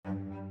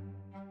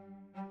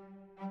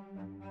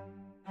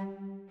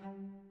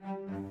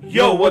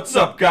Yo, what's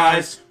up,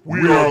 guys? We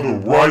are the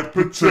Right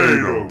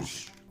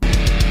Potatoes. Do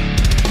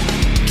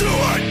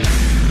it!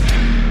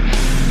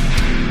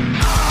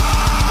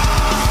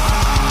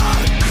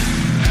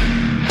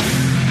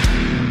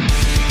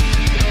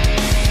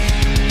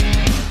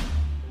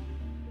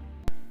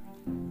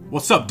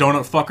 What's up,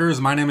 donut fuckers?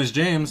 My name is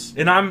James.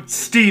 And I'm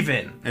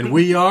Steven. And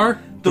we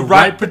are The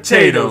Right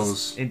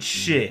Potatoes. And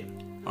shit.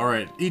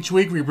 Alright, each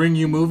week we bring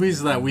you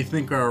movies that we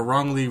think are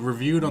wrongly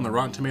reviewed on the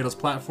Rotten Tomatoes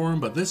platform,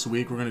 but this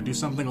week we're going to do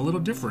something a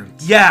little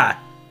different. Yeah,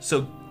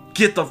 so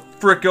get the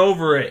frick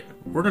over it.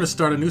 We're going to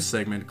start a new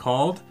segment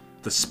called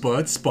The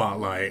Spud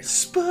Spotlight.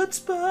 Spud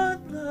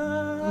Spotlight.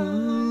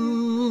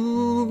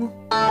 Ooh.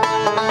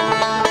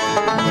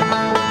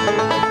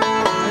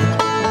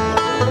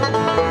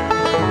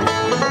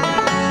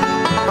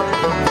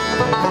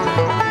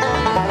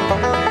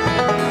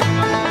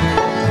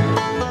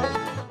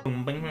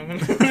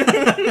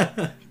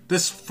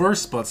 This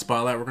first Spud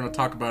Spotlight, we're going to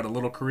talk about a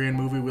little Korean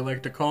movie we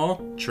like to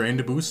call Train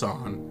to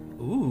Busan.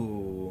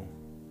 Ooh.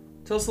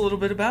 Tell us a little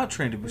bit about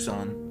Train to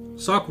Busan.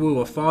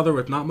 Sok-woo, a father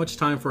with not much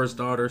time for his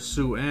daughter,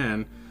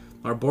 Soo-an,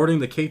 are boarding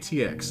the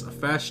KTX, a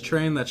fast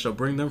train that shall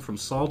bring them from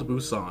Seoul to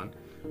Busan.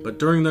 But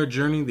during their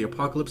journey, the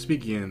apocalypse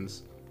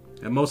begins,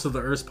 and most of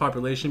the Earth's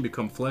population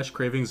become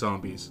flesh-craving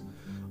zombies.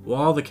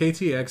 While the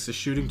KTX is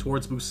shooting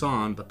towards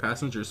Busan, the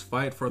passengers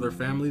fight for their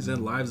families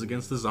and lives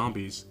against the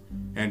zombies.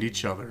 And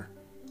each other.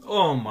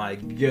 Oh my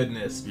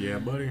goodness. Yeah,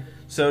 buddy.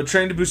 So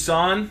Train to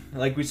Busan,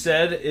 like we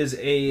said, is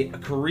a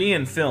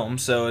Korean film,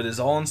 so it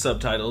is all in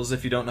subtitles.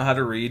 If you don't know how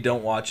to read,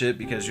 don't watch it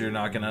because you're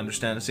not going to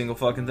understand a single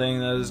fucking thing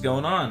that is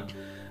going on.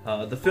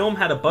 The film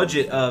had a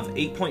budget of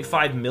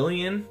 $8.5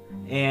 million,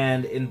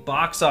 and in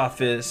box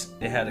office,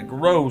 it had a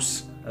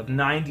gross of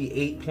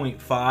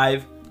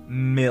 $98.5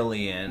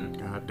 million.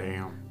 God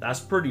damn. That's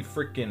pretty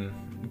freaking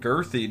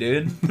girthy,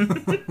 dude.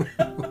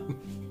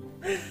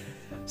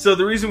 So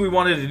the reason we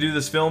wanted to do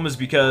this film is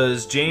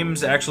because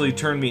James actually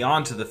turned me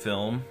on to the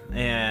film,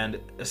 and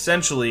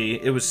essentially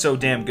it was so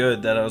damn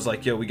good that I was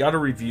like, yo, we gotta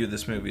review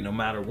this movie no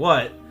matter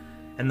what.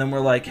 And then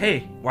we're like,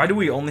 hey, why do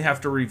we only have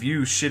to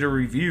review shitter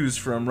reviews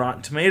from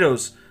Rotten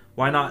Tomatoes?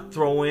 Why not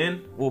throw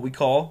in what we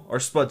call our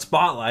Spud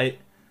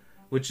Spotlight,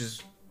 which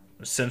is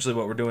essentially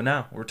what we're doing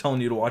now. We're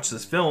telling you to watch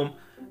this film,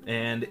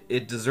 and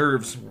it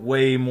deserves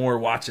way more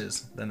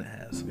watches than it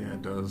has. Yeah,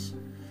 it does.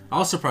 I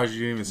was surprised you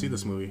didn't even see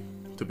this movie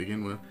to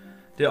begin with.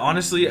 Dude,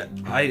 honestly,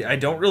 I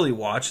don't really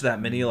watch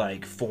that many,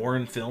 like,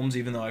 foreign films,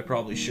 even though I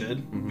probably should.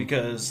 Mm-hmm.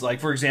 Because,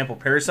 like, for example,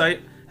 Parasite,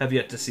 have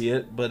yet to see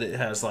it, but it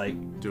has, like,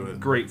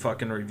 great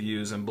fucking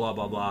reviews and blah,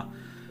 blah, blah.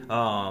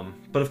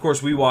 But, of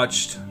course, we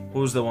watched...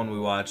 What was the one we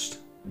watched?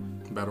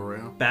 Battle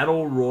Royale.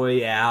 Battle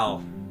Royale,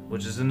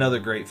 which is another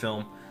great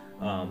film.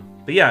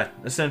 But, yeah,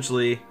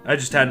 essentially, I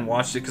just hadn't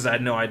watched it because I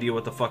had no idea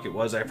what the fuck it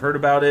was. I've heard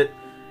about it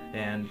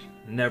and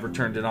never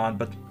turned it on.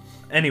 But,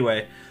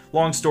 anyway,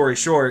 long story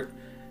short...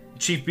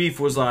 Chief Beef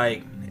was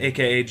like,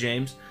 aka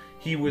James,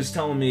 he was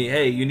telling me,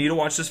 hey, you need to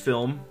watch this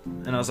film.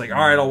 And I was like,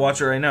 alright, I'll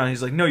watch it right now. And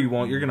he's like, no, you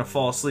won't. You're going to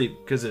fall asleep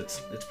because it's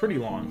pretty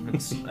long.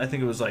 I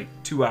think it was like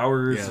 2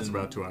 hours. Yeah, it's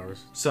about 2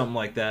 hours. Something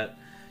like that.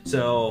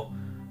 So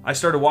I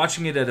started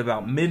watching it at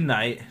about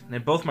midnight.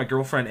 And both my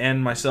girlfriend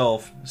and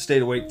myself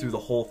stayed awake through the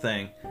whole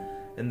thing.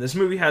 And this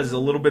movie has a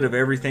little bit of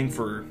everything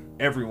for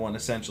everyone,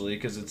 essentially.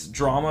 Because it's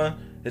drama,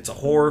 it's a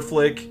horror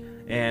flick,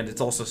 and it's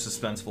also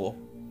suspenseful.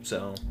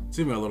 So it's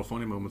even got little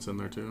funny moments in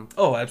there too.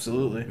 Oh,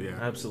 absolutely. Yeah,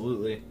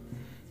 absolutely.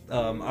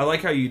 I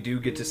like how you do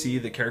get to see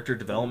the character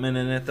development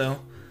in it, though.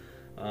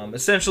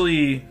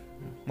 Essentially,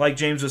 like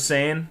James was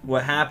saying,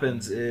 what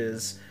happens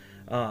is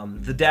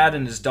the dad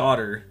and his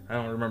daughter. I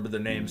don't remember their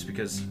names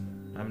because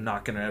I'm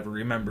not gonna ever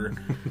remember.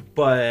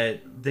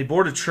 But they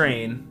board a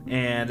train,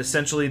 and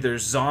essentially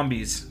there's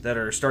zombies that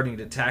are starting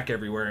to attack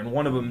everywhere, and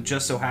one of them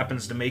just so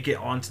happens to make it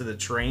onto the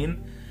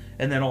train,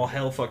 and then all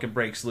hell fucking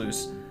breaks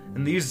loose.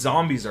 And these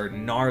zombies are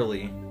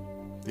gnarly.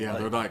 Yeah,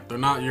 they're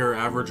not your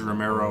average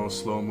Romero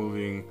slow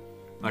moving.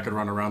 I could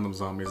run around them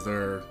zombies.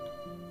 They're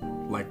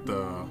like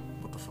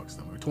what the fuck's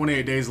that movie?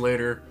 28 Days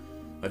Later,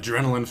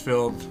 adrenaline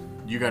filled.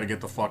 You got to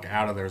get the fuck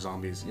out of there,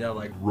 zombies. Yeah,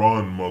 like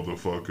run,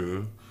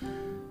 motherfucker.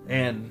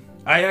 And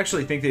I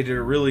actually think they did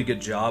a really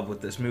good job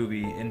with this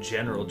movie in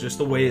general. Just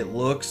the way it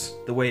looks,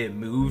 the way it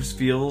moves,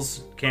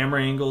 feels,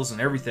 camera angles, and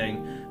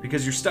everything.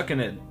 Because you're stuck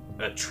in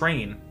a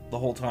train the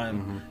whole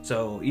time. Mm-hmm.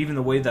 So even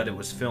the way that it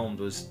was filmed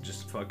was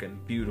just fucking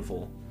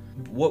beautiful.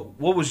 What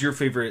was your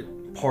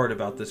favorite part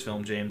about this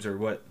film, James, or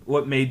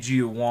what made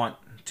you want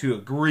to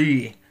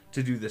agree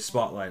to do this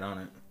spotlight on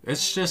it?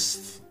 It's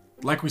just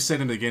like we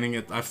said in the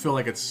beginning, I feel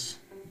like it's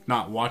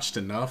not watched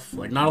enough.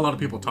 Like, not a lot of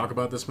people talk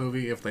about this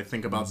movie if they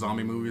think about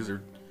zombie movies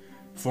or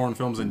foreign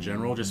films in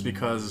general, just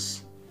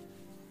because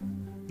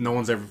no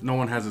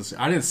one hasn't.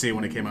 I didn't see it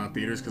when it came out in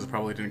theaters because it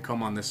probably didn't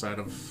come on this side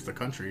of the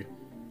country.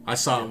 I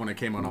saw it when it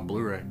came out on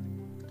Blu-ray.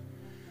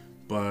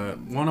 But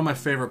one of my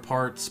favorite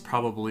parts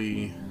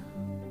probably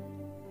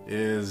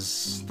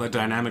is the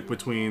dynamic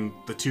between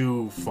the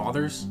two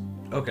fathers.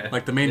 Okay.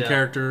 Like, the main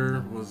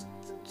character was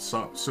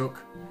Sook,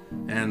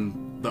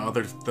 and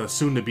the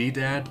soon-to-be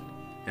dad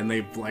and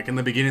they like in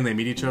the beginning they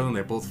meet each other and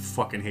they both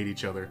fucking hate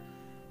each other,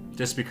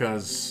 just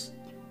because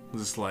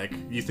this like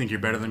you think you're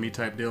better than me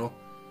type deal.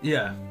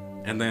 Yeah.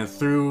 And then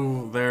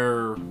through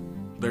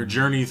their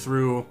journey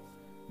through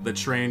the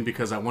train,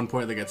 because at one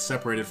point they get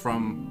separated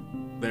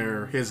from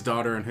his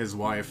daughter and his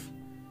wife,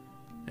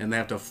 and they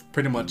have to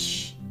pretty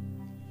much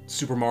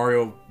Super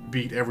Mario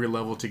beat every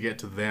level to get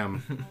to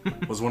them.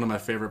 Was one of my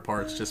favorite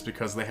parts, just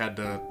because they had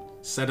to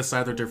set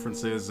aside their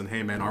differences and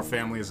hey man, our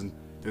family is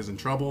in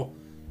trouble.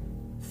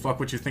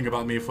 Fuck what you think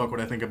about me, fuck what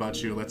I think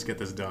about you, let's get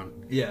this done.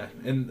 Yeah,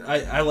 and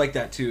I like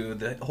that too.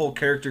 The whole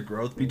character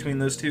growth between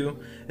those two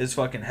is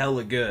fucking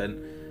hella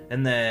good.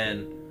 And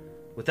then,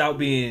 without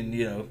being,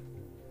 you know,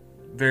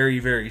 very,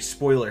 very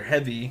spoiler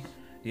heavy,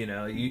 you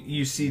know,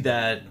 you see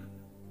that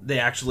they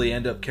actually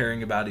end up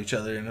caring about each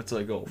other, and it's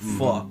like, oh,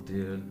 fuck,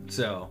 dude.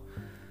 So,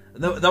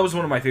 that was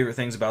one of my favorite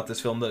things about this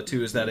film, though,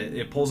 too, is that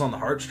it pulls on the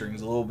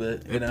heartstrings a little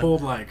bit. It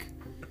pulled, like,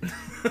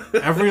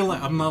 every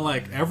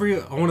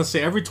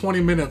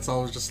 20 minutes, I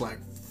was just like,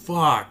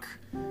 fuck.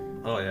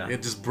 Oh, yeah.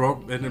 It just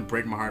broke, it didn't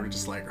break my heart, it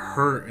just, like,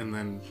 hurt, and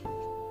then...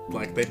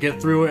 Like, they'd get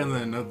through it, and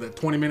then the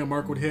 20-minute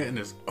mark would hit, and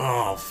it's,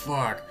 oh,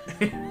 fuck.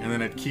 And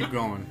then it'd keep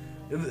going.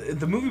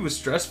 The movie was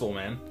stressful,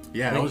 man.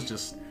 Yeah, like, it was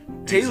just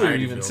Taylor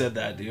even said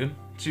that, dude.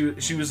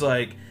 She was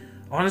like,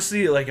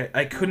 honestly, like,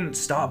 I couldn't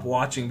stop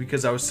watching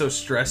because I was so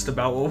stressed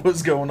about what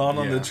was going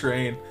on the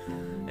train.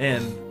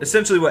 And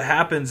essentially what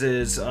happens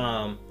is,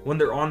 when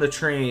they're on the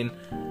train,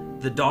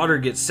 the daughter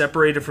gets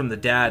separated from the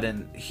dad,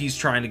 and he's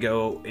trying to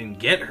go and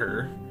get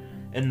her.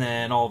 And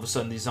then all of a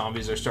sudden, these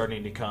zombies are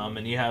starting to come,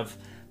 and you have...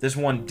 There's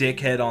one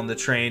dickhead on the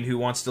train who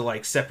wants to,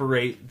 like,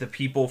 separate the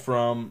people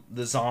from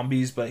the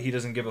zombies, but he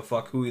doesn't give a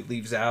fuck who he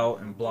leaves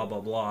out, and blah, blah,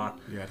 blah.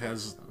 Yeah, it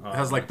has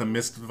like, the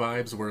Mist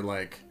vibes where,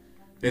 like,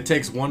 it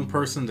takes one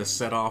person to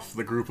set off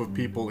the group of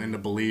people into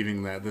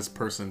believing that this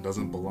person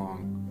doesn't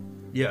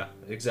belong. Yeah,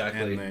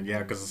 exactly. And then, yeah,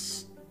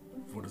 because,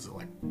 what is it,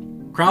 like,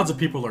 crowds of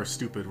people are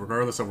stupid,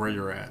 regardless of where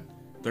you're at.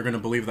 They're going to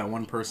believe that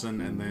one person,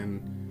 and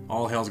then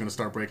all hell's going to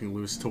start breaking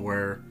loose to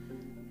where...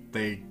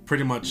 They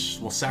pretty much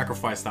will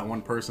sacrifice that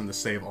one person to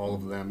save all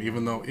of them,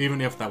 even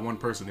if that one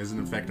person isn't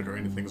infected or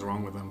anything's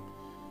wrong with them.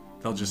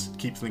 They'll just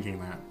keep thinking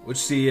that. Which,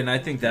 see, and I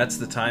think that's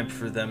the time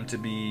for them to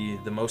be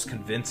the most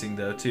convincing,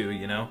 though, too,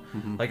 you know?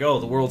 Like, oh,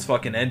 the world's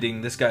fucking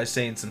ending, this guy's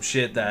saying some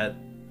shit that,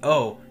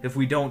 oh, if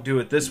we don't do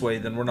it this way,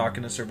 then we're not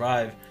going to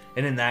survive.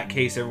 And in that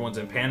case, everyone's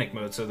in panic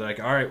mode, so they're like,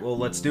 alright, well,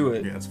 let's do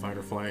it. Yeah, it's fight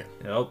or flight.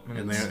 Yep.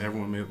 And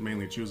everyone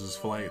mainly chooses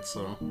flight,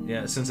 so...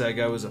 Yeah, since that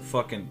guy was a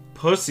fucking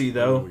pussy,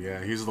 though. Oh,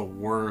 yeah, he's the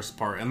worst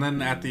part. And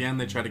then at the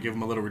end, they try to give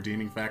him a little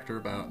redeeming factor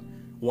about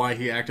why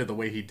he acted the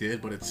way he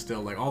did, but it's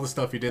still, like, all the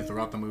stuff he did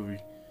throughout the movie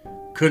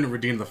couldn't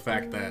redeem the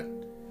fact that...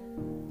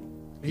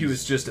 He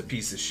was just a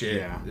piece of shit,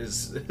 yeah.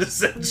 is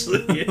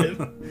essentially it.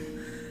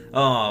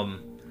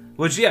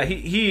 Which, yeah,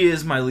 he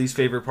is my least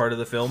favorite part of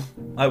the film,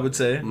 I would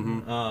say.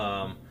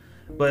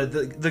 But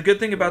the good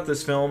thing about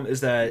this film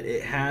is that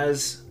it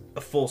has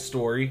a full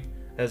story.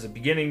 It has a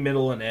beginning,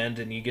 middle, and end,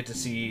 and you get to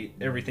see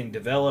everything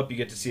develop. You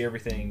get to see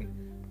everything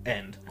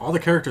end. All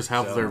the characters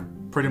have their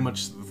pretty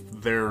much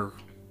their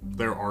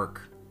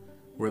arc,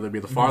 whether it be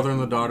the father and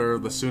the daughter,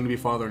 the soon-to-be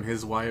father and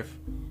his wife,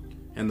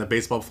 and the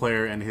baseball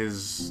player and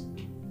his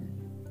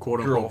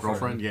quote-unquote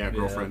girlfriend. Yeah,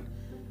 girlfriend.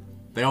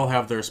 They all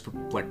have their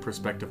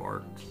perspective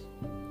arcs.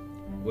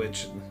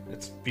 Which,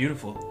 it's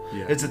beautiful.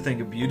 Yeah. It's a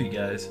thing of beauty,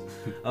 guys.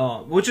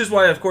 Which is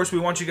why, of course, we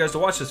want you guys to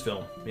watch this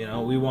film. You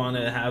know, we want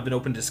to have an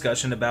open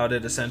discussion about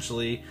it,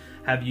 essentially.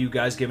 Have you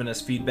guys giving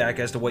us feedback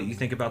as to what you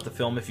think about the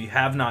film if you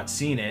have not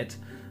seen it.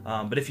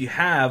 But if you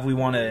have, we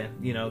want to,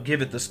 you know,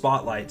 give it the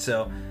spotlight.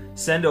 So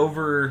send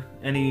over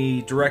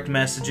any direct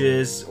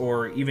messages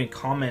or even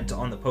comment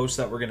on the post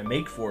that we're going to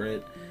make for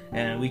it.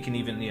 And we can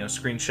even, you know,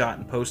 screenshot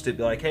and post it.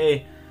 Be like,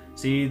 hey...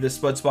 See, the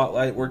Spud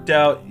Spotlight worked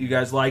out. You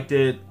guys liked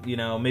it. You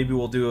know, maybe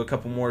we'll do a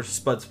couple more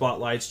Spud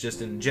Spotlights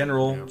just in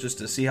general, just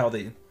to see how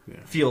they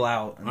feel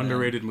out.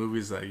 Underrated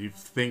movies that you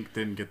think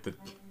didn't get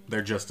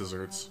their just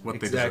desserts, what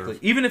they deserve.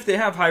 Even if they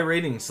have high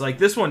ratings. Like,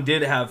 this one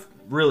did have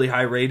really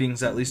high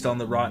ratings, at least on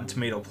the Rotten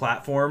Tomato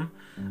platform.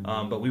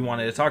 But we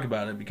wanted to talk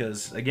about it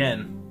because,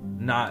 again,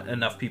 not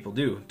enough people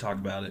do talk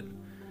about it.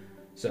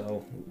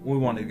 So, we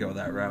wanted to go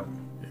that route.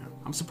 Yeah.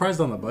 I'm surprised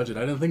on the budget.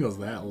 I didn't think it was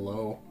that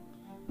low.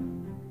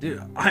 Dude,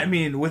 I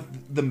mean, with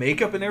the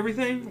makeup and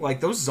everything,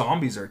 like, those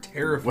zombies are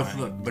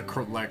terrifying.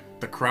 With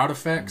the crowd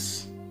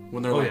effects,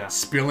 when they're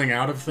spilling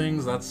out of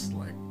things, that's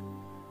like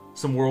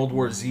some World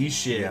War Z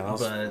shit. Yeah,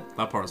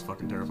 that part was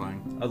fucking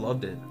terrifying. I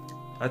loved it.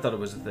 I thought it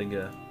was a thing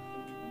of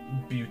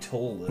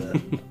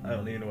Butol. I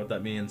don't even know what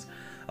that means.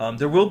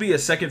 There will be a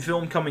second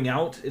film coming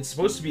out. It's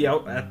supposed to be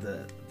out at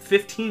the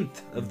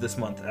 15th of this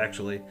month,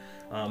 actually.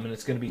 And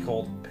it's going to be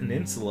called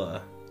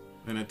Peninsula.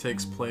 And it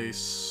takes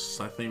place,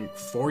 I think,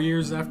 4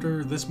 years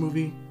after this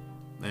movie.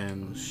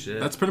 And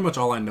that's pretty much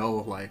all I know.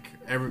 Like,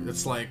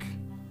 it's like,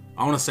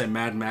 I want to say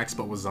Mad Max,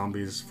 but with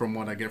zombies, from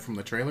what I get from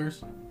the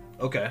trailers.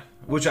 Okay.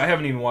 which I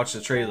haven't even watched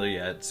the trailer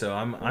yet, so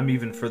I'm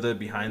even further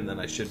behind than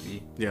I should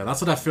be. Yeah,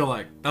 that's what I feel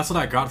like. That's what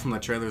I got from the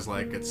trailers.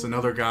 Like, it's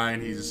another guy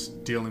and he's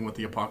dealing with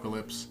the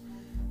apocalypse,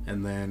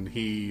 and then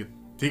he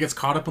gets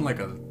caught up in like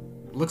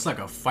looks like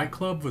a fight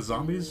club with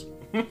zombies.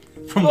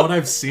 From what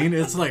I've seen,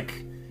 it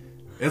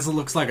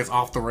looks like it's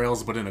off the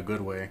rails, but in a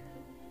good way.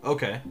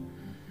 Okay.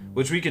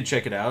 Which we can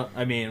check it out.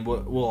 I mean,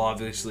 we'll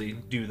obviously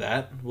do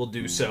that. We'll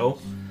do so.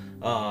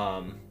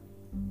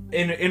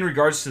 In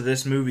regards to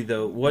this movie,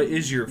 though, what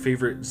is your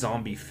favorite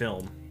zombie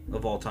film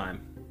of all time?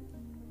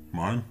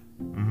 Mine?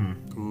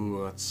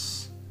 Ooh,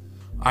 it's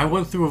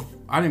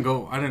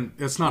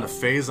not a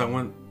phase. I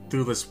went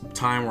through this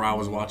time where I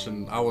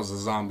was a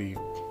zombie.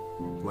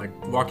 Like,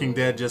 Walking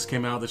Dead just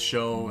came out, the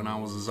show, and I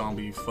was a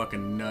zombie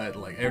fucking nut.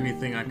 Like,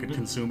 anything I could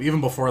consume.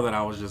 Even before that,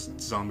 I was just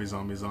zombie.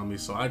 So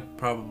it'd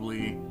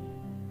probably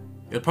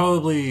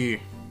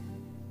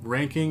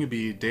ranking would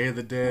be Day of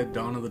the Dead,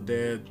 Dawn of the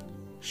Dead,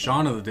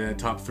 Shaun of the Dead,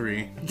 top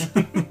 3.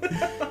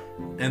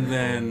 And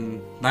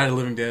then Night of the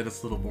Living Dead,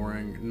 it's a little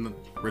boring. And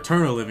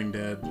Return of the Living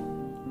Dead.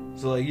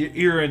 So, like,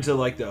 you're into,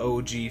 like, the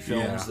OG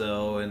films,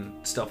 though,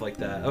 and stuff like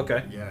that.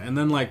 Okay. Yeah, and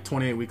then, like,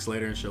 28 Weeks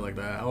Later and shit like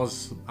that. I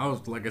was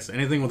like I said,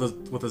 anything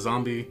with a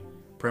zombie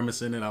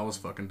premise in it, I was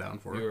fucking down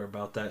for it. You were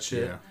about that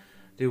shit? Yeah.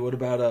 Dude, what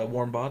about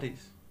Warm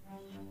Bodies?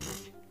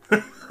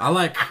 I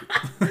like...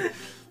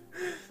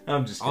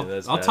 I'm just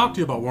kidding. I'll talk to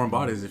you about Warm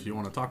Bodies if you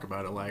want to talk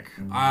about it. Like,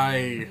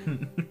 I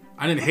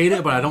didn't hate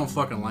it, but I don't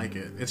fucking like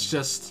it. It's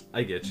just...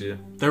 I get you.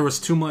 There was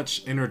too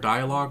much inner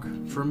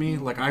dialogue for me.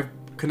 Like, I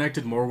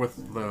connected more with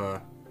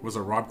was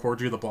it Rob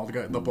Corddry,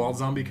 the bald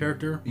zombie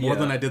character, more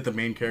than I did the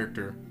main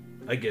character.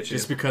 I get you.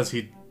 Just because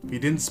he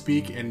didn't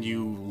speak, and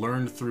you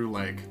learned through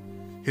like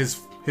his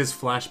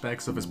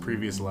flashbacks of his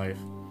previous life,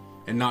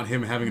 and not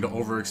him having to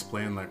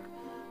over-explain like,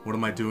 what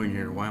am I doing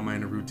here? Why am I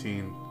in a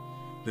routine?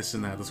 This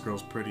and that. This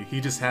girl's pretty.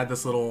 He just had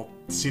this little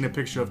seen a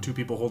picture of two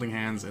people holding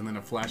hands, and then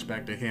a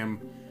flashback to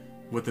him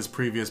with his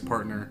previous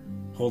partner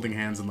holding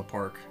hands in the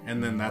park,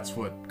 and then that's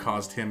what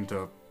caused him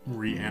to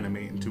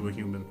reanimate into a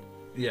human.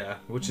 Yeah,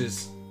 which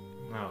is,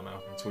 I don't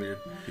know, it's weird.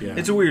 Yeah.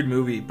 It's a weird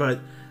movie,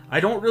 but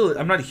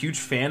I'm not a huge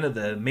fan of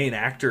the main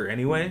actor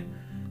anyway.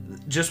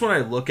 Just when I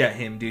look at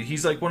him, dude,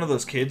 he's like one of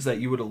those kids that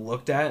you would have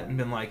looked at and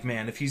been like,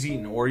 man, if he's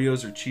eating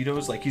Oreos or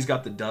Cheetos, like he's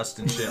got the dust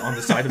and shit on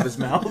the side of his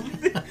mouth.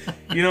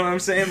 You know what I'm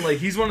saying? Like,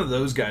 he's one of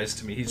those guys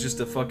to me. He's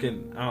just a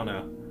fucking, I don't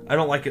know. I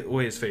don't like the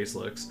way his face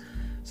looks.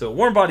 So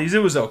Warm Bodies, it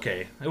was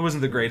okay. It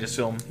wasn't the greatest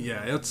film.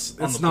 Yeah, it's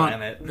on the not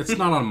planet. It's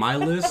not on my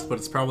list, but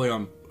it's probably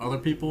on other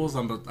people's.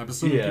 I'm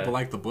assuming people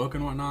like the book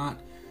and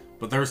whatnot.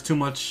 But there was too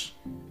much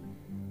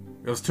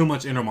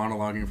inner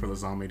monologuing for the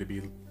zombie to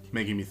be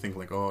making me think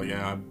like, oh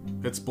yeah,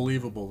 it's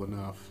believable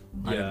enough.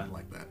 I didn't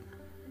like that.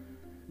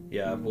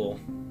 Yeah, well,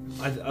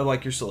 I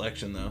like your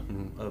selection though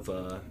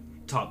of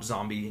top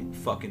zombie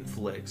fucking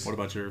flicks. What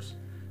about yours?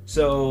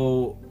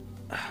 So,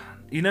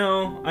 you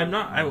know,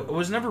 I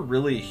was never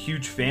really a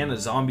huge fan of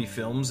zombie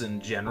films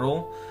in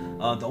general.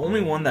 The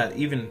only one that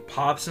even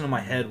pops into my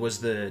head was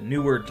the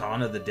newer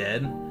Dawn of the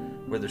Dead,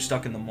 where they're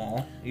stuck in the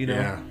mall. You know,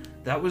 yeah.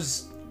 That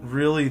was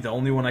really the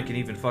only one I can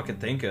even fucking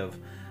think of.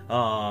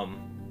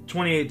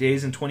 28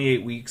 Days and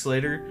 28 Weeks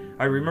Later,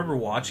 I remember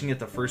watching it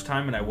the first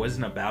time and I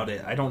wasn't about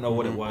it. I don't know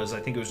what it was. I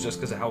think it was just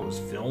because of how it was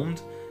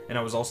filmed, and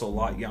I was also a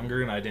lot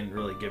younger and I didn't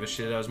really give a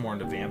shit. I was more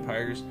into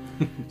vampires.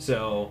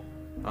 So,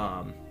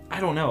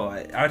 I don't know.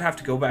 I'd have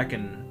to go back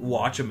and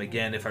watch them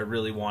again if I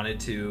really wanted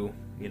to,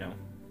 you know,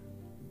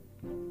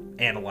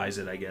 analyze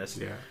it, I guess.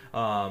 Yeah.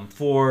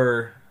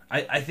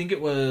 I think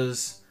it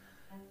was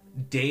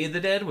Day of the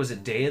Dead. Was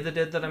it Day of the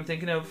Dead that I'm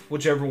thinking of?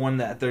 Whichever one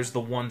that there's the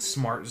one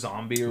smart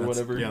zombie or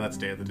whatever. Yeah, that's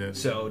Day of the Dead.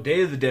 So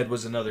Day of the Dead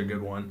was another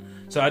good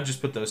one. So I'd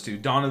just put those two.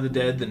 Dawn of the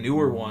Dead, the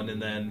newer one, and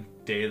then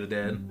Day of the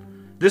Dead.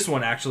 This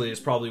one actually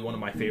is probably one of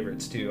my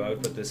favorites too. I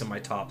would put this in my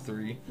top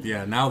 3.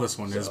 Yeah, now this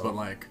one is, but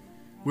like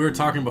we were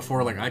talking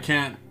before, like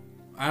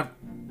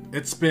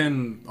it's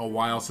been a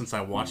while since I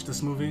watched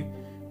this movie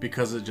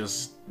because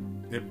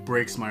it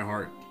breaks my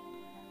heart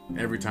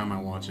every time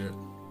I watch it.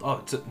 Oh,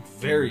 it's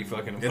very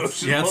fucking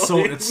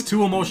emotional. It's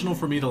too emotional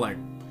for me to like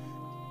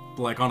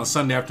on a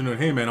Sunday afternoon,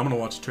 hey man, I'm gonna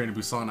watch Train to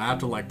Busan. I have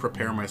to like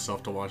prepare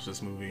myself to watch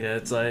this movie. Yeah,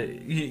 it's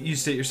like you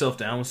sit yourself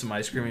down with some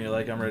ice cream and you're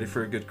like, I'm ready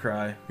for a good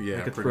cry. Yeah,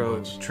 I could pretty throw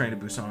much. Train to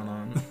Busan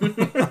on.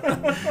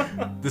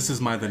 This is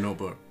The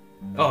Notebook.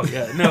 Oh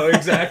yeah, no,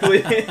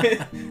 exactly.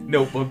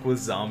 Notebook with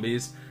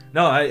zombies.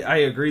 No, I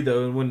agree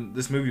though. When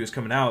this movie was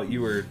coming out,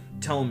 you were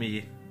telling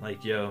me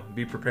like, yo,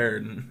 be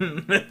prepared.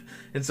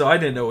 And so I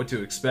didn't know what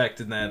to expect,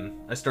 and then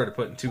I started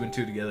putting 2 and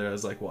 2 together. I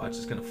was like, watch,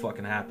 it's gonna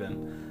fucking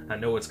happen. I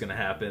know what's gonna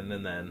happen,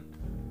 and then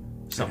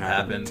something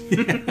happened.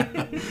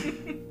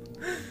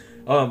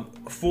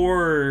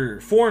 For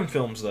foreign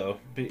films though,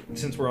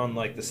 since we're on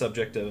like the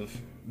subject of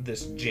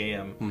this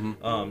jam,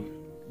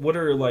 what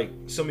are like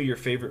some of your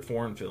favorite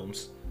foreign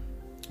films?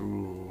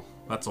 Ooh,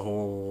 that's a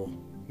whole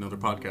another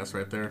podcast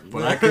right there.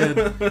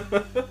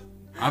 But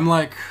I'm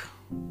like,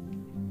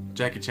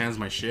 Jackie Chan's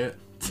my shit.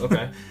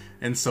 Okay.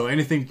 And so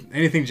anything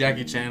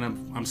Jackie Chan,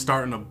 I'm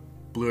starting to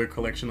Blu-ray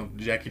collection of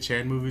Jackie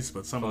Chan movies,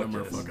 but some of them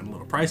are fucking a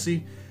little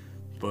pricey.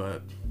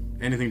 But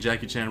anything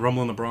Jackie Chan,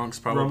 Rumble in the Bronx,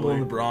 probably. Rumble in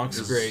the Bronx,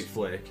 great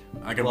flick.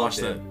 I could watch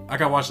that. I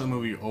could watch that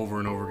movie over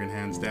and over again,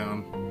 hands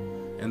down.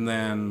 And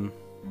then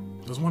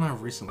there's one I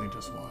recently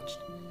just watched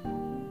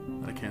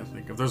that I can't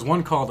think of. There's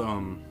one called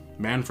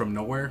Man from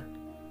Nowhere.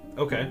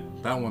 Okay.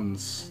 That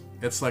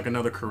it's like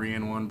another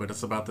Korean one, but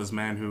it's about this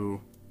man who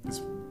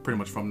is pretty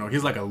much from nowhere.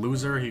 He's like a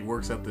loser. He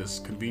works at this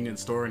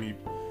convenience store, and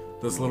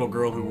this little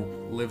girl who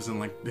lives in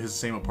like his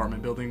same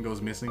apartment building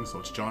goes missing. So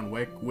it's John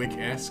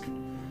Wick-esque.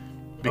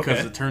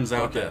 Because it turns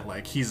out that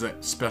like he's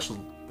a special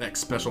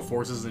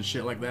forces and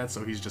shit like that,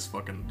 so he's just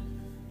fucking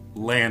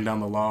laying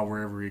down the law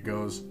wherever he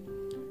goes.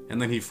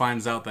 And then he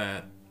finds out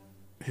that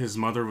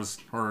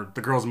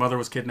the girl's mother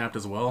was kidnapped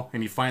as well,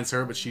 and he finds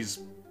her, but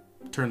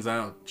turns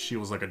out she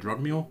was like a drug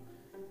mule.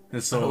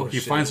 And so he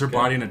finds her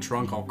body in a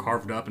trunk all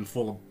carved up and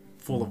full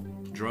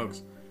of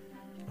drugs.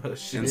 Oh,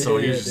 shit. And so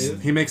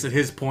he makes it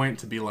his point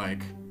to be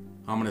like,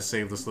 I'm gonna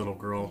save this little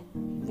girl,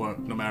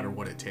 no matter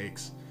what it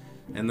takes.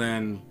 And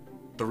then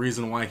the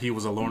reason why he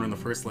was alone in the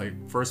first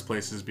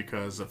place is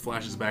because it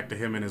flashes back to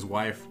him and his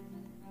wife,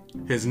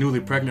 his newly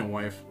pregnant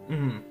wife,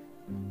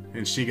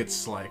 and she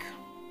gets like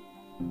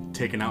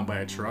taken out by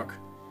a truck.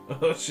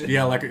 Oh shit!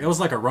 Yeah, like it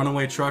was like a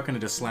runaway truck, and it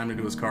just slammed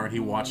into his car.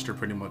 He watched her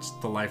pretty much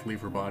the life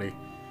leave her body,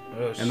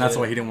 and that's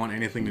why he didn't want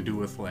anything to do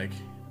with like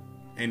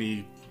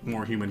any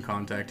more human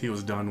contact. He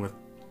was done with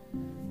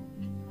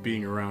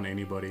being around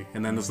anybody.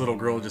 And then this little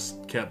girl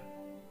just kept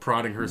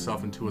prodding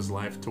herself into his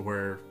life to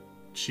where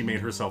she made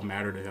herself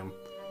matter to him.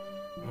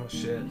 Oh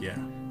shit. Yeah.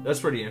 That's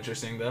pretty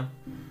interesting though.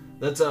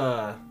 That's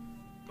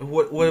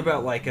what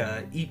about like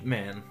Ip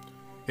Man?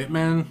 Ip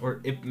Man?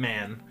 Or Ip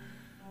Man.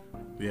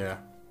 Yeah.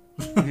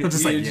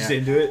 Just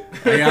into it?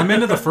 Yeah, I'm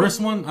into the first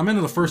one. I'm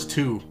into the first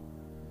two.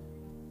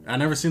 I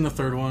never seen the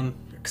third one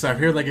because I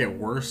hear they get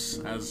worse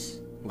as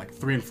like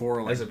 3 and 4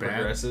 are like as it bad.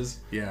 Progresses.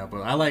 Yeah,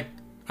 but I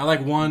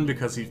like one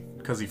because he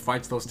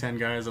fights those 10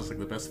 guys. That's like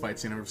the best fight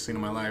scene I've ever seen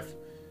in my life.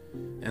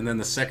 And then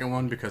the second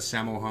one because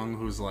Sammo Hung,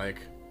 who's like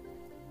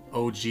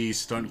OG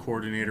stunt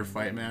coordinator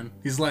fight man.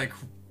 He's like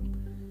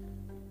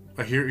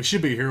a hero. He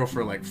should be a hero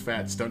for like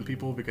fat stunt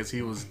people because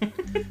he's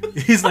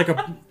like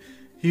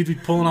he'd be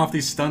pulling off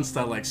these stunts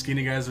that like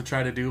skinny guys would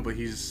try to do, but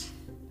he's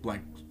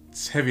like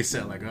heavy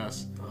set like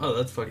us. Oh,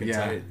 that's fucking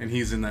tight. And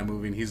he's in that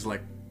movie, and he's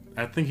like,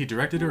 I think he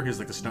directed it, or he's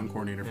like the stunt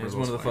coordinator for those He's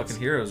one of the fights.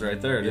 fucking heroes right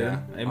there, dude.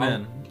 Yeah.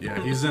 Amen.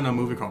 He's in a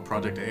movie called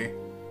Project A.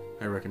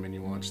 I recommend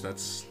you watch.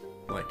 That's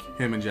like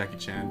him and Jackie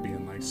Chan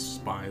being like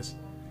spies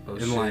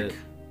in like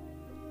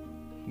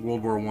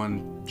World War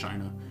I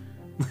China.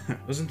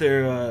 Wasn't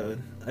there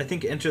I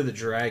think Enter the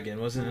Dragon.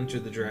 Wasn't Enter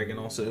the Dragon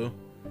also?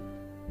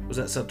 Was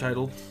that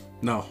subtitled?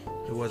 No.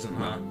 It wasn't,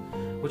 huh?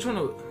 Which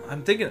one?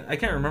 I'm thinking. I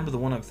can't remember the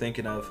one I'm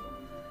thinking of.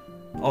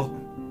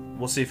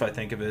 We'll see if I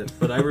think of it.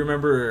 But I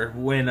remember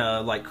when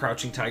like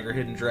Crouching Tiger,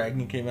 Hidden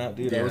Dragon came out,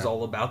 dude. I was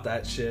all about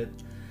that shit.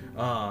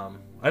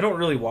 I don't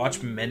really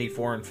watch many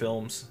foreign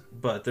films,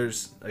 but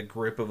there's a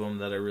grip of them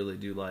that I really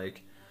do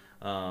like.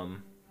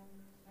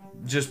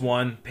 Just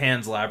one,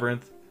 Pan's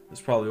Labyrinth,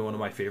 is probably one of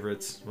my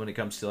favorites when it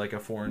comes to like a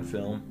foreign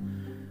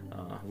film.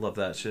 Love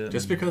that shit.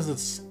 Just because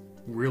it's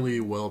really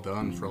well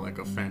done for like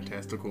a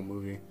fantastical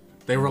movie.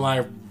 They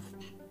rely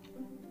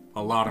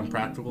a lot on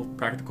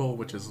practical,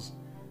 which is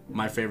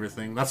my favorite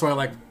thing. That's why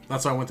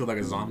I went through like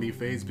a zombie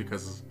phase,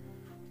 because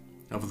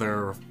of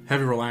their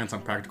heavy reliance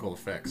on practical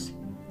effects.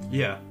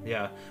 Yeah.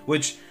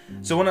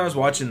 So when I was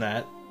watching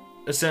that,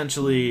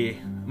 essentially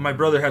my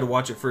brother had to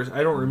watch it first.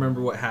 I don't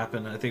remember what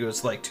happened. I think it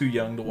was like too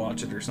young to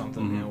watch it or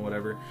something,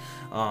 whatever.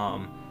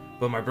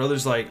 But my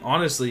brother's like,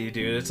 honestly,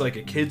 dude, it's like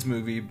a kid's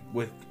movie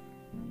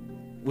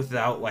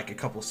without like a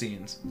couple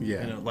scenes.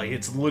 Yeah. Like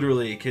it's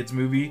literally a kid's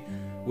movie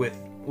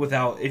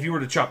without, if you were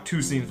to chop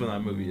 2 scenes from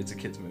that movie, it's a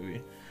kid's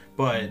movie.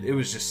 But it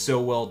was just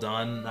so well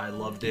done. I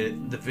loved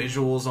it. The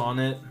visuals on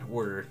it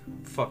were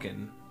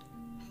fucking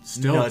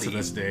still nutty. To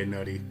this day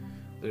nutty.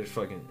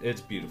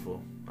 It's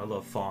beautiful. I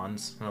love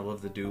fawns, and I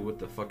love the dude with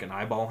the fucking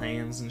eyeball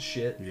hands and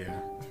shit. Yeah.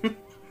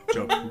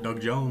 Doug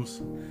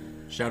Jones.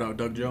 Shout out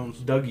Doug Jones.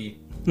 Dougie.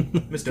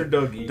 Mr.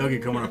 Dougie.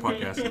 Dougie, come on our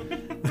podcast.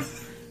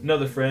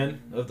 Another friend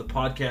of the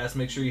podcast.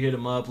 Make sure you hit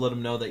him up, let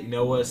him know that you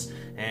know us,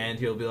 and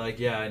he'll be like,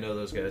 yeah, I know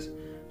those guys.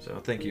 So,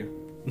 thank you.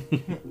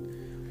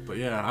 But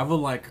yeah,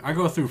 I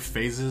go through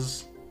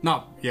phases.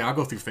 I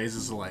go through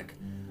phases of like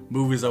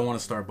movies I want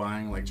to start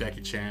buying, like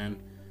Jackie Chan,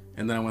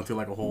 and then I went through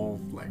like a whole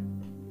like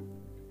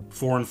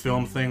foreign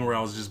film thing where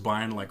I was just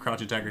buying like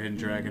Crouching Tiger, Hidden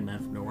Dragon, Man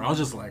from Nowhere. I was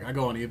just like, I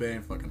go on eBay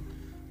and fucking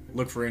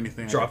look for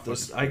anything.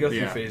 I go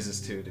through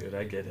phases too, dude.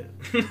 I get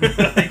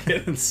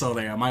it. And so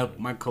yeah, my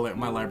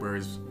library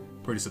is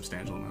pretty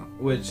substantial now.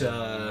 Which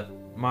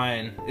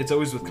mine, it's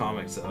always with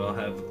comics. So I'll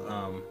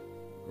have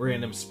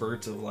random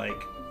spurts of like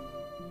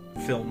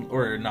film,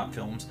 or not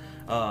films,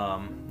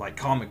 like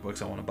comic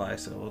books I want to buy.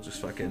 So I'll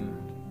just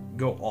fucking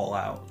go all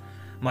out.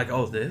 I'm like,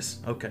 oh, this?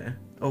 Okay.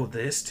 Oh,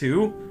 this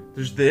too?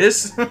 There's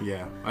this?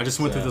 Yeah. I just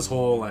went through this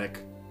whole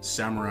like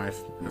samurai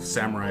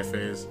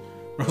phase.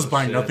 I was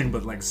buying nothing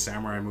but like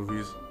samurai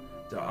movies.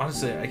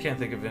 Honestly, I can't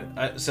think of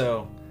it.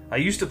 So I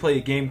used to play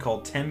a game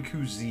called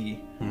Tenku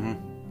Z.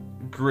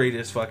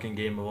 Greatest fucking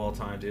game of all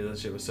time, dude. That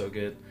shit was so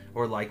good.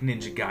 Or like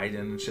Ninja Gaiden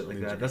and shit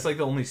like that. That's like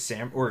the only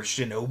or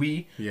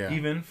Shinobi,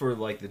 even for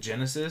like the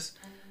Genesis,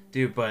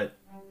 dude. But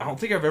I don't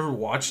think I've ever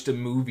watched a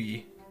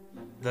movie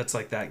that's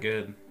like that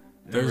good.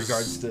 In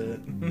regards to,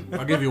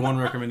 I'll give you one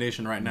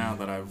recommendation right now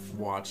that I've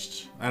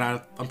watched, and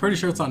I'm pretty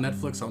sure it's on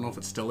Netflix. I don't know if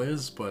it still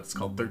is, but it's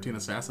called 13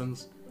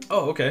 Assassins.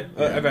 Oh, okay.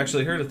 I've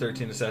actually heard of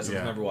 13 Assassins.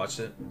 Yeah. Never watched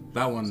it.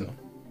 That one. So,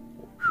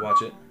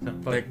 watch it.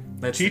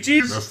 That's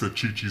Chi-Chi's? That's the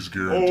Chi-Chi's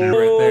guarantee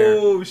right there.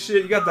 Oh,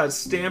 shit. You got that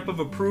stamp of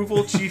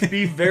approval. Chief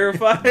Beef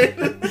verified.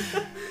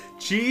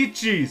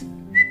 Chi-Chi's.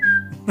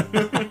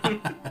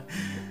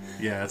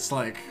 Yeah, it's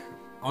like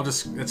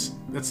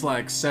it's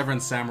like Seven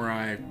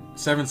Samurai,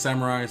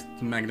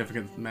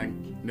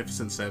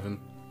 Magnificent Seven.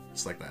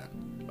 It's like that.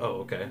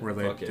 Oh, okay. Where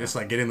they it's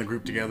like getting the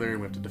group together and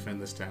we have to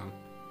defend this town.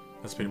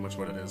 That's pretty much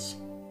what it is.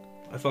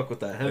 I fuck with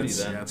that heavy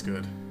then. Yeah, it's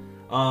good.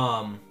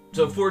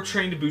 So for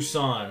Train to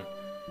Busan,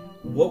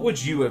 what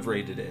would you have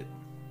rated it?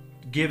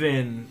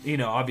 Given,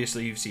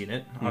 obviously you've seen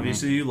it.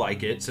 Obviously you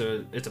like it,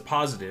 so it's a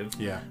positive.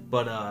 Yeah.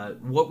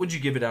 But what would you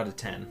give it out of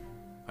 10?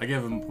 I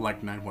give him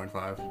like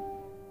 9.5.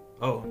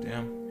 Oh,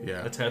 damn.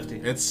 Yeah. That's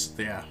hefty. It's,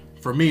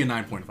 for me, a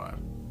 9.5.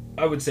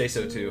 I would say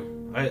so,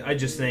 too. I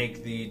just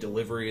think the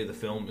delivery of the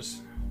film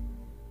is,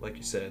 like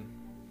you said,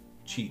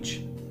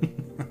 Cheech.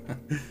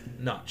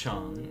 Not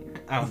Chong.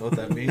 I don't know what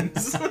that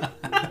means.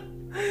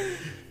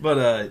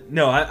 But,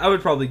 no, I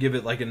would probably give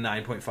it like a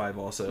 9.5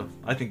 also.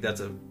 I think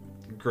that's a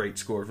great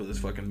score for this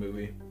fucking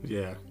movie.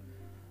 Yeah.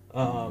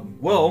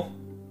 Well,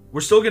 we're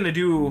still going to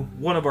do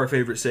one of our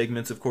favorite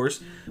segments, of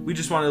course. We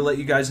just wanted to let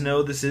you guys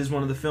know this is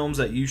one of the films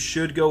that you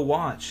should go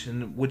watch,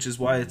 and which is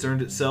why it's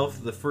earned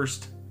itself the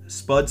first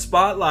Spud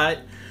Spotlight.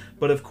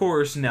 But, of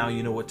course, now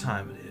you know what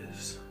time it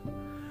is.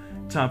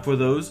 Time for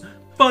those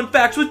Fun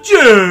Facts with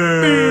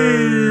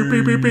Jay!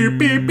 Beep, beep, beep,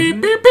 beep,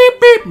 beep, beep, beep,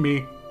 beep.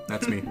 Me.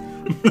 That's me.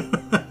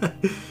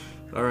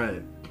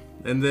 Alright.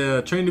 And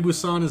the Train to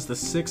Busan is the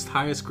 6th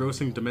highest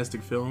grossing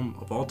domestic film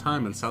of all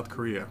time in South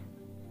Korea.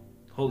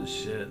 Holy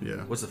shit.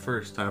 Yeah. What's the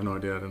first? I have no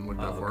idea. I didn't look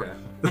that far.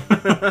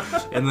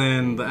 Okay. And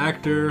then the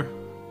actor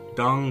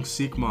Dong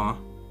Sik-ma,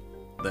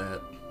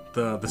 that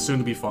the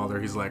soon-to-be father,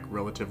 he's like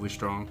relatively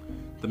strong.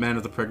 The man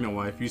of the pregnant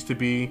wife used to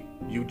be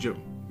Yu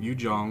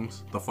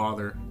Jong's, the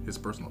father, his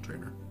personal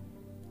trainer.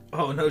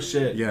 Oh, no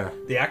shit. Yeah.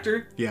 The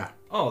actor? Yeah.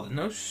 Oh,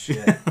 no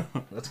shit.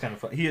 That's kind of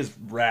fun. He is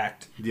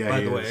racked. Yeah, by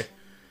he the is.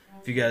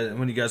 way.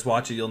 When you guys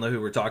watch it, you'll know who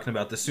we're talking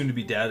about. The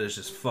soon-to-be dad is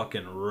just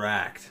fucking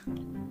racked.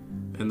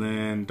 And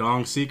then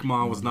Dong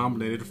Sik-ma was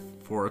nominated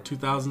for a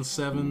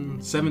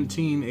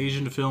 2017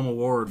 Asian Film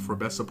Award for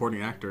Best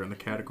Supporting Actor in the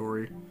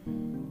category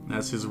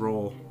as his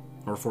role,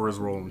 or for his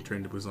role in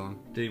Train to Busan.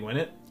 Did he win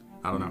it?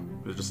 I don't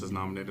know. It just says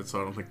nominated,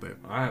 so I don't think they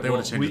Alright, would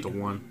well, have changed it to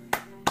 1.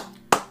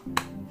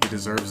 He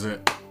deserves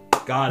it.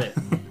 Got it.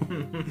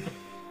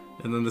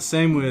 And then the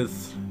same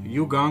with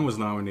Yu Gong was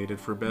nominated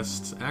for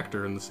Best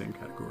Actor in the same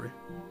category.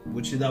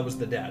 That was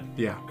the dad.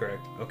 Yeah.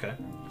 Correct. Okay.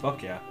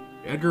 Fuck yeah.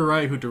 Edgar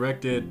Wright, who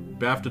directed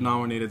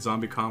BAFTA-nominated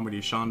zombie comedy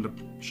Shaun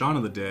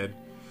of the Dead,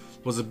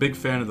 was a big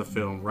fan of the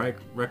film. Wright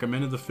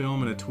recommended the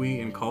film in a tweet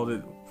and called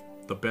it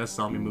the best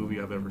zombie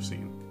movie I've ever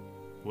seen.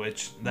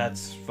 Which,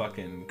 that's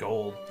fucking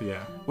gold.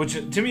 Yeah. Which,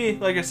 to me,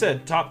 like I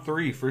said, top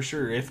 3 for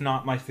sure, if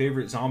not my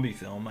favorite zombie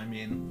film. I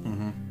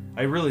mean,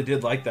 I really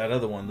did like that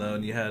other one, though,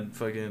 and you had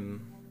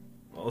fucking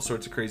all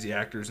sorts of crazy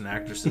actors and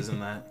actresses in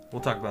that.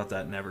 We'll talk about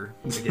that never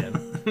again.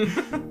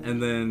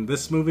 And then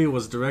this movie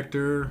was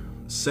director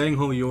Sang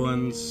Ho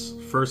Yuan's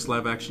first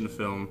live-action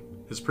film.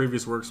 His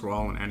previous works were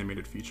all in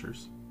animated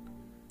features.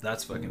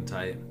 That's fucking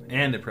tight.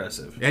 And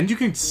impressive. And you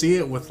can see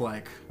it with,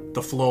 like,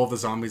 the flow of the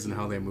zombies and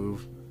how they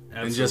move.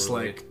 Absolutely. And just,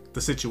 like,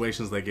 the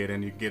situations they get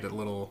in, you get a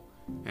little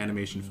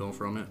animation film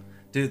from it.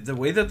 Dude, the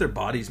way that their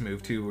bodies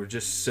move, too, were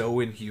just so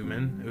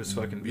inhuman. It was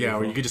fucking beautiful. Yeah,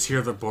 where you could just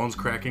hear the bones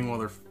cracking while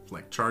they're,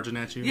 like, charging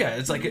at you. Yeah,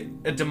 it's like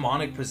a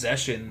demonic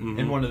possession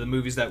in one of the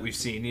movies that we've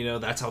seen. You know,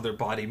 that's how their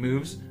body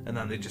moves, and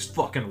then they just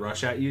fucking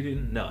rush at you,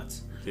 dude.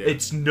 Nuts. Yeah.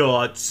 It's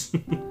nuts.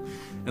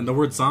 And the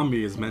word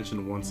zombie is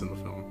mentioned once in the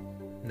film.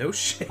 No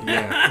shit.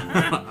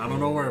 Yeah. I don't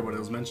know where, but it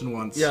was mentioned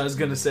once. Yeah, I was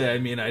gonna say. I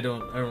mean, I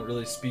don't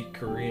really speak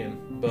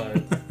Korean,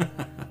 but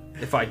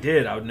if I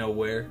did, I would know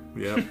where.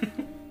 Yep.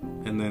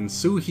 And then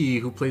Soo-hee,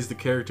 who plays the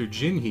character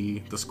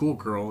Jin-hee, the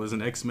schoolgirl, is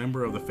an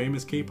ex-member of the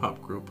famous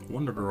K-pop group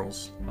Wonder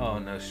Girls. Oh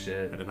no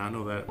shit. I did not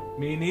know that.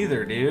 Me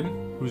neither, dude.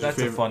 Who's That's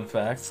your a favorite? fun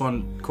fact.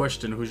 Fun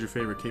question: who's your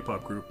favorite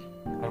K-pop group?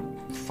 I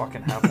don't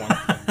fucking have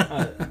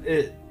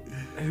one.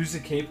 Who's a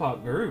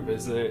K-pop group?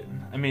 Is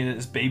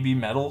Baby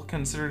Metal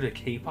considered a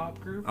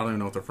K-pop group? I don't even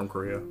know if they're from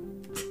Korea.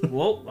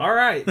 Well, all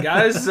right,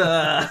 guys.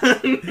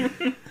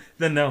 Then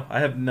no, I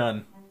have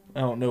none. I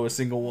don't know a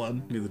single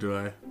one. Neither do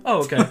I.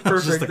 Oh, okay, It's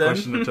perfect just a then.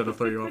 question to try to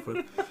throw you off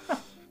with.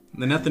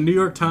 Then at the New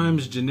York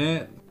Times,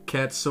 Jeanette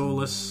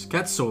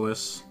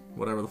Katsolis,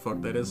 whatever the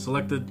fuck that is,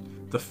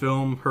 selected the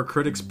film her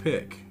critics'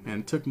 pick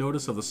and took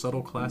notice of the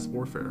subtle class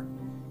warfare.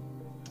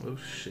 Oh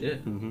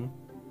shit. And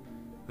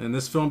And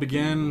this film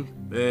began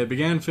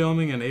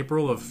filming in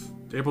April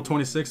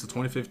 26th of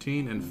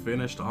 2015 and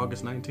finished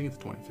August 19th,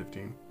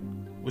 2015.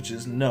 Which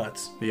is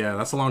nuts. Yeah,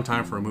 that's a long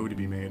time for a movie to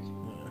be made.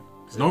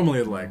 Because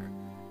normally, like,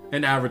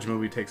 an average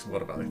movie takes,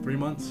 what, about like 3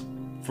 months?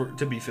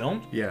 To be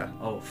filmed? Yeah.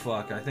 Oh,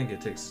 fuck. I think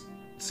it takes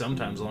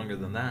sometimes longer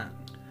than that.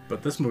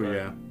 But this movie,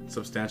 yeah,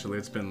 substantially.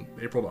 It's been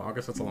April to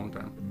August. That's a long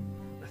time.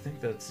 I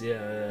think that's,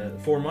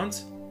 4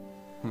 months?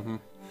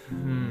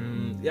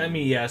 Mm-hmm. I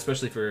mean, yeah,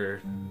 especially for...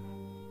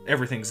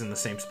 Everything's in the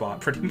same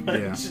spot, pretty much.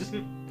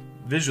 Yeah.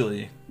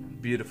 Visually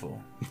beautiful.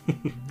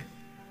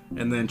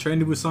 And then Train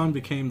to Busan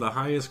became the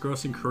highest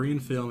grossing Korean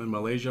film in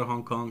Malaysia,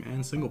 Hong Kong,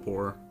 and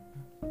Singapore.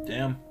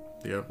 Damn.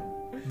 Yep.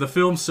 The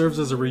film serves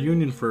as a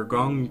reunion for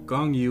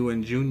Gong Yoo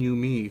and Jun Yoo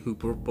Mi, who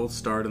both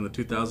starred in the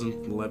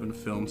 2011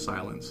 film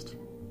Silenced.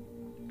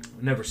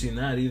 Never seen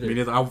that either. I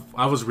mean,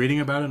 I was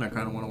reading about it and I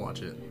kind of want to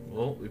watch it.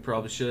 Well, we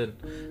probably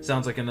should.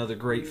 Sounds like another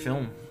great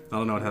film. I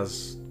don't know, it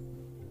has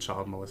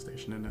child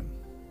molestation in it.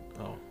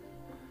 Oh.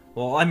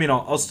 Well, I mean,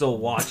 I'll still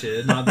watch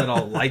it. Not that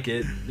I'll like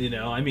it, you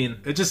know. I mean...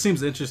 It just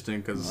seems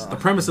interesting, because the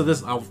premise of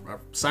this,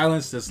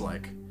 Silenced, is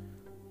like...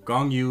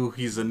 Gong Yoo,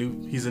 he's a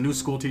new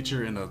school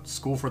teacher in a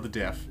school for the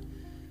deaf.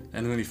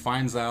 And then he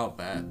finds out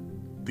that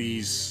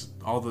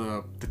all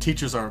the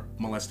teachers are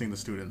molesting the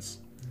students.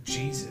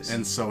 Jesus.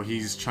 And so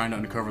he's trying to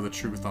uncover the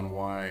truth on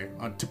why,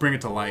 to bring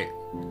it to light.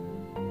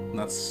 And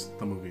that's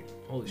the movie.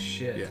 Holy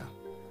shit. Yeah.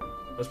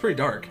 That's pretty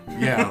dark.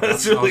 Yeah,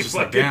 that's really I was just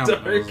fucking like, damn.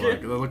 dark.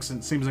 I was like,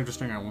 it seems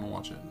interesting. I want to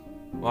watch it.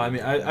 Well, I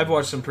mean, I've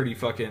watched some pretty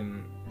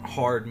fucking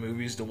hard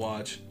movies to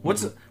watch.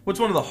 What's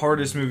one of the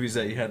hardest movies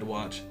that you had to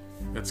watch?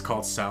 It's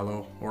called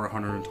Sallow, or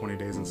 120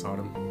 Days in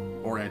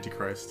Sodom, or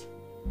Antichrist.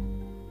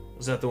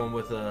 Was that the one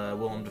with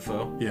Willem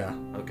Dafoe? Yeah.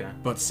 Okay.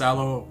 But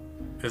Sallow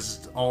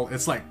is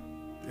it's like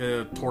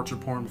torture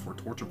porn before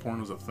torture porn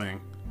was a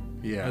thing.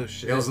 Yeah. Oh,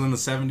 shit. It was in the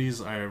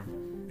 70s.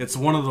 It's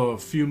one of the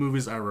few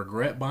movies I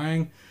regret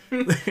buying,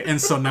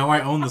 and so now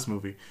I own this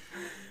movie.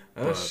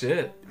 Oh, but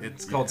shit.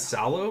 It's called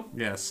Sallow?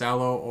 Yeah,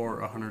 Sallow,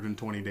 or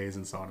 120 Days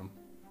in Sodom.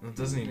 That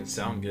doesn't even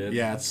sound good.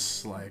 Yeah,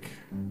 it's like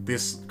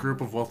this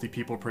group of wealthy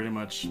people pretty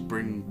much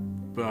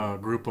bring a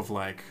group of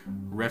like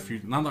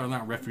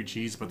not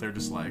refugees, but they're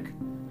just like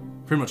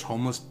pretty much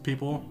homeless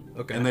people.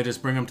 Okay. And they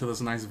just bring them to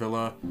this nice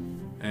villa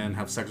and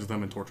have sex with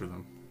them and torture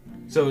them.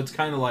 So it's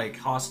kind of like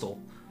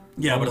Hostel.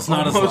 Yeah, but it's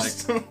not as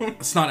like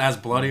it's not as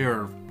bloody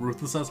or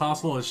ruthless as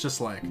Hostel. It's just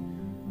like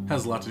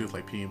has a lot to do with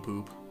like pee and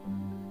poop.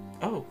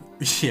 Oh.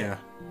 Yeah.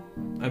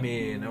 I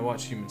mean, I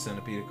watched Human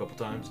Centipede a couple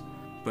times.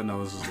 But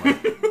no, this is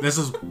like this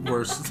is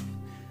worse.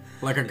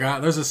 Like a guy,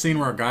 there's a scene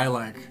where a guy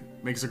like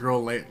makes a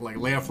girl lay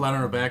her flat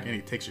on her back and he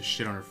takes his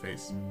shit on her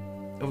face.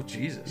 Oh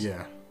Jesus.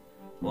 Yeah.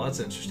 Well, that's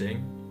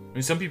interesting. I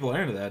mean, some people are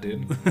into that,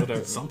 dude.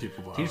 Whatever. Some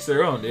people are. Teach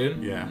their own,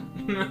 dude. Yeah.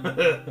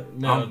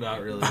 No,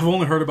 not really. I've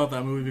only heard about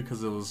that movie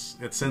because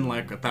it's in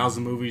like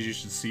 1,000 movies you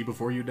should see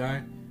before you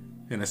die.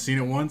 And I've seen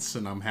it once,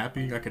 and I'm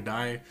happy. I could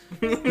die.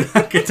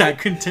 I could die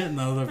content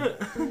now.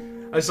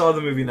 I saw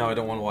the movie, now I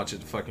don't want to watch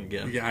it fucking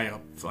again. Yeah,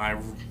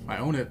 I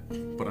own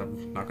it, but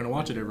I'm not going to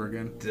watch it ever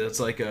again.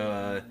 That's like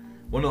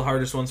one of the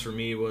hardest ones for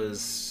me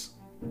was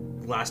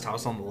Last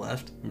House on the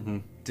Left. Mm-hmm.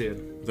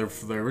 Dude.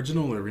 The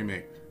original or the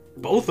remake?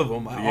 Both of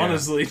them,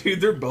 honestly,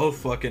 dude, they're both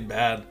fucking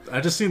bad.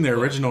 I just seen the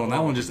original, and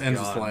that one just ends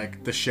with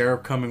like the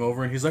sheriff coming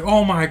over, and he's like,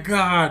 "Oh my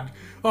god,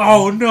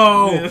 oh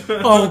no,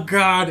 oh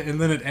god," and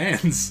then it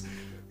ends.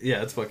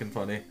 Yeah, it's fucking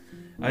funny.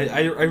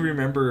 I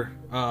remember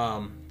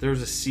there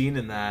was a scene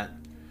in that.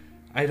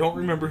 I don't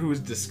remember who was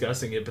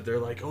discussing it, but they're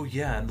like, "Oh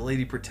yeah," and the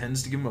lady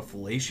pretends to give him a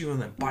fellatio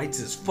and then bites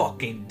his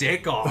fucking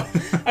dick off.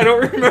 I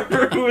don't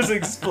remember who was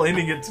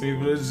explaining it to me,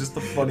 but it was just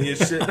the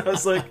funniest shit. I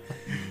was like,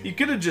 you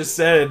could have just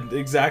said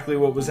exactly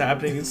what was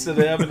happening instead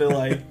of having to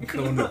like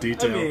go into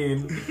detail. I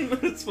mean,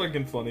 it's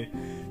fucking funny.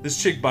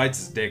 This chick bites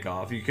his dick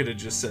off. You could have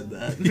just said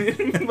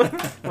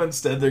that. But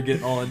instead, they're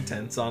getting all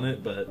intense on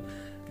it. But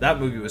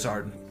that movie was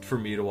hard for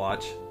me to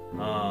watch.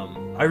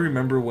 I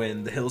remember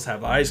when The Hills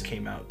Have Eyes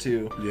came out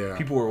too. Yeah.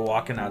 People were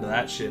walking out of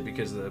that shit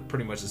because of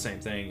pretty much the same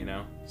thing, you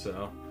know.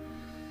 So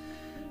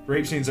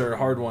rape scenes are a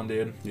hard one,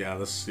 dude.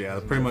 Yeah,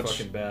 pretty much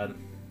fucking bad.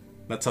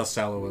 That's how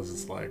Sallow is.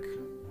 It's like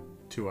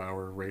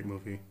 2-hour rape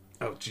movie.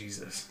 Oh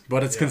Jesus!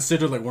 But it's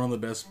considered like one of the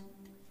best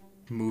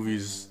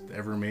movies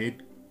ever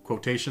made.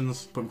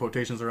 Putting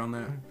quotations around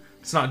that.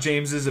 It's not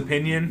James's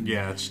opinion.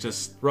 Yeah, it's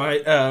just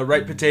right.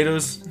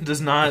 Potatoes does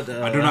not.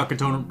 I do not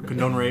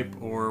condone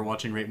rape or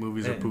watching rape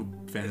movies or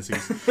poop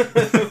fantasies.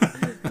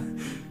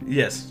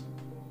 Yes,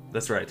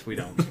 that's right. We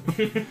don't.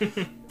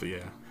 But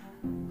yeah,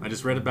 I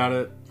just read about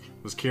it.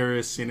 Was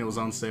curious, seen it was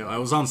on sale. I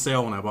was on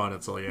sale when I bought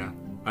it, so yeah,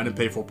 I didn't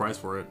pay full price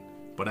for it,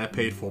 but I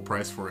paid full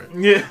price for it.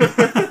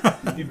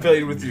 Yeah, you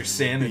paid with your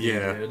sanity.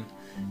 Yeah, dude.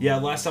 Yeah.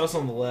 Last House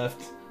on the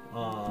Left.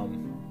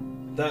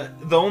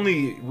 That the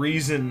only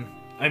reason.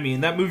 I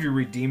mean, that movie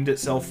redeemed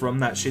itself from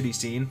that shitty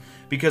scene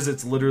because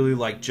it's literally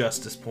like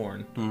justice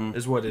porn,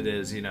 is what it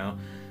is, you know.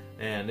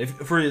 And if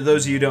for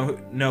those of you who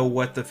don't know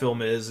what the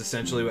film is,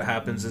 essentially what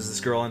happens is this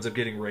girl ends up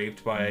getting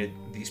raped by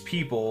these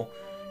people,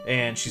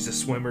 and she's a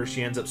swimmer.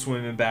 She ends up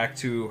swimming back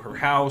to her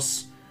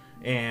house,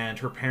 and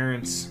her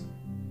parents,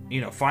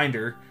 find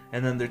her,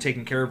 and then they're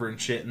taking care of her and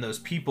shit. And those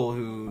people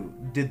who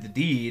did the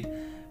deed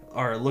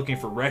are looking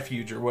for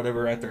refuge or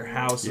whatever at their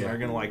house, and they're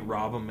gonna like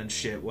rob them and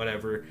shit,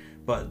 whatever.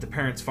 But the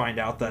parents find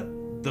out that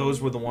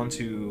those were the ones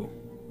who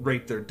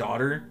raped their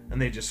daughter,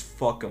 and they just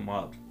fuck them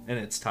up, and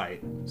it's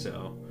tight.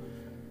 So,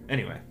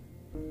 anyway,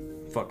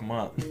 fuck them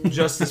up.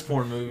 Justice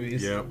porn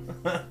movies. Yep.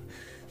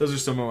 Those are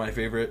some of my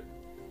favorite.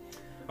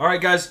 All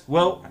right, guys.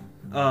 Well,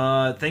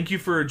 thank you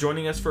for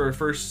joining us for our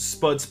first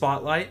Spud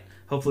Spotlight.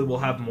 Hopefully we'll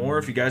have more.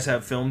 If you guys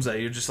have films that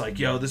you're just like,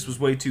 yo, this was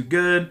way too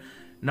good,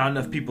 not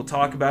enough people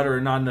talk about it, or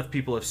not enough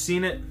people have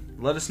seen it,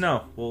 let us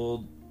know.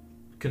 We'll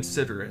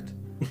consider it.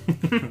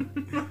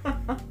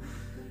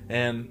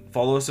 And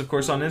follow us, of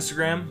course, on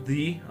Instagram,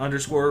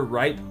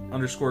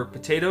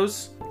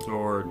 _ripe_potatoes.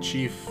 Or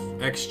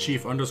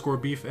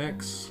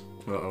Chief_beef_X.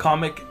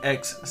 Comic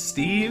X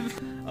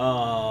Steve.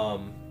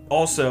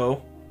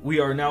 Also, we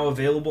are now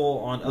available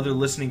on other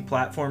listening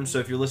platforms, so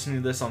if you're listening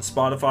to this on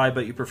Spotify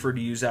but you prefer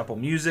to use Apple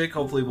Music,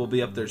 hopefully we'll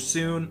be up there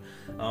soon.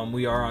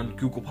 We are on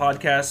Google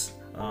Podcasts,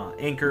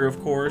 Anchor, of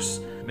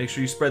course. Make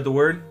sure you spread the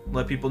word.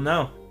 Let people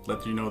know.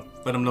 Let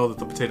them know that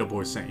the Potato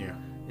Boys sent you.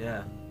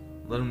 Yeah.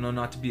 Let them know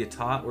not to be a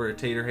tot or a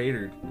tater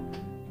hater.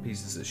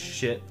 Pieces of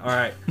shit. All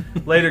right.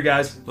 Later,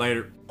 guys.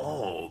 Later.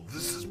 Oh,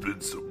 this has been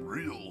some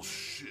real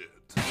shit.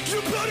 You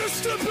better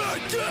step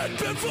back dead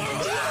before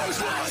I lose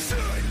my shit.